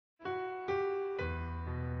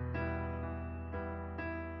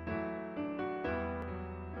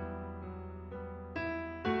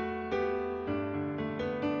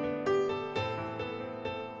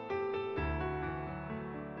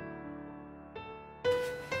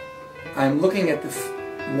I'm looking at this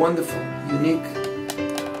wonderful, unique,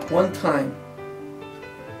 one-time,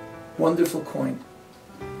 wonderful coin,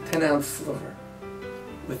 10-ounce silver,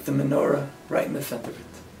 with the menorah right in the center of it.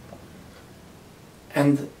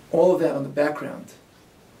 And all of that on the background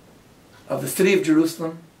of the city of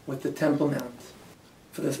Jerusalem with the Temple Mount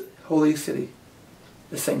for the holy city,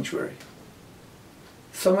 the sanctuary.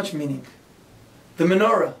 So much meaning. The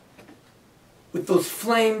menorah with those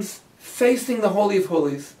flames facing the Holy of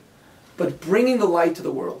Holies, but bringing the light to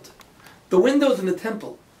the world. The windows in the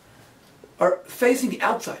temple are facing the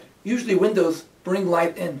outside. Usually windows bring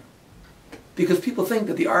light in, because people think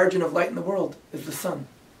that the origin of light in the world is the sun.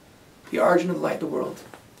 The origin of light in the world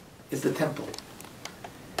is the temple.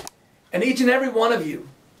 And each and every one of you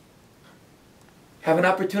have an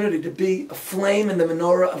opportunity to be a flame in the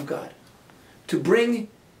menorah of God, to bring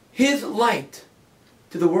His light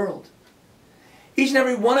to the world. Each and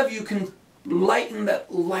every one of you can lighten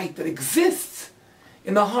that light that exists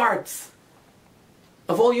in the hearts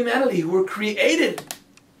of all humanity who were created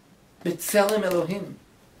B'Tselem Elohim.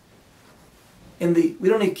 We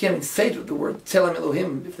can't even say the word Tselem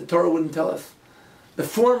Elohim if the Torah wouldn't tell us. The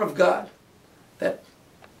form of God, that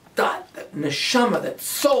dot, that neshama, that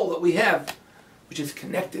soul that we have, which is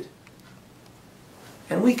connected.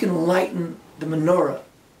 And we can lighten the menorah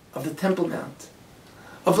of the Temple Mount,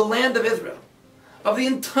 of the land of Israel, of the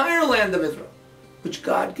entire land of Israel, which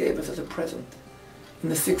God gave us as a present in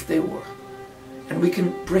the 6-day war. And we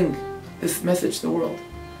can bring this message to the world.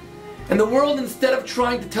 And the world, instead of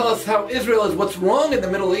trying to tell us how Israel is what's wrong in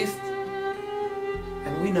the Middle East,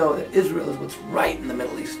 and we know that Israel is what's right in the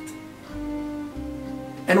Middle East.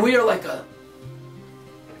 And we are like a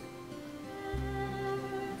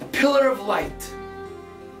pillar of light,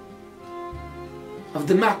 of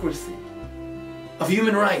democracy, of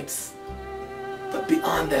human rights, but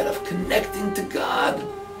beyond that, of connecting to God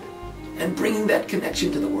and bringing that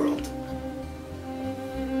connection to the world.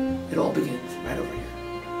 It all begins right over here.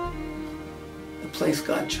 The place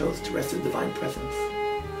God chose to rest His divine presence.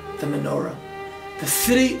 The menorah. The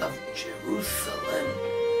city of Jerusalem.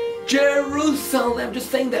 Jerusalem.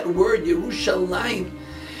 Just saying that word, Yerushalayim.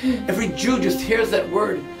 Every Jew just hears that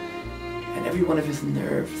word, and every one of his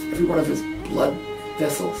nerves, every one of his blood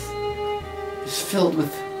vessels is filled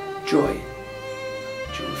with joy.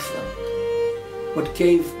 Jerusalem. What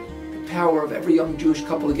gave the power of every young Jewish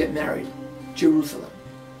couple to get married? Jerusalem.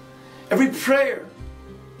 Every prayer,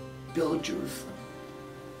 build Jerusalem.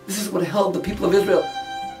 This is what held the people of Israel,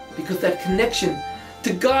 because that connection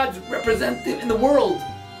to God's representative in the world,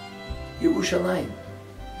 Yerushalayim,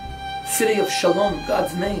 city of Shalom,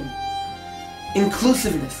 God's name,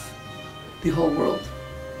 inclusiveness, the whole world.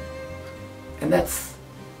 And that's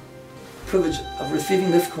the privilege of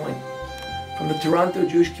receiving this coin from the Toronto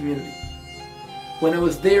Jewish community. When I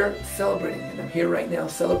was there celebrating, and I'm here right now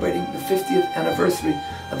celebrating the 50th anniversary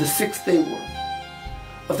of the 6-day war,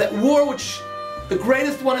 of that war which, the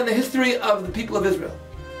greatest one in the history of the people of Israel.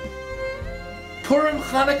 Purim,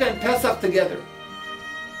 Hanukkah, and Pesach together.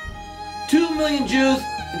 2 million Jews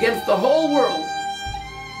against the whole world.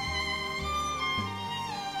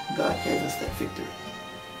 God gave us that victory.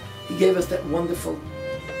 He gave us that wonderful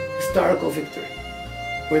historical victory,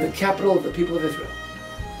 where the capital of the people of Israel,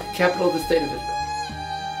 the capital of the state of Israel,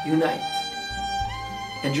 unite.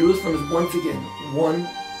 And Jerusalem is once again one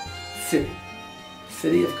city.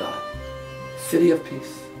 City of God. City of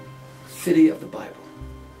peace. City of the Bible.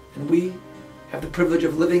 And we have the privilege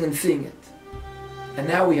of living and seeing it. And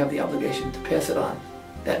now we have the obligation to pass it on,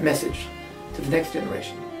 that message, to the next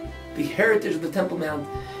generation. The heritage of the Temple Mount.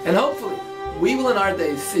 And hopefully, we will in our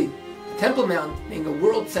days see the Temple Mount being a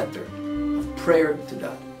world center of prayer to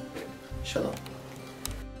God. Shalom.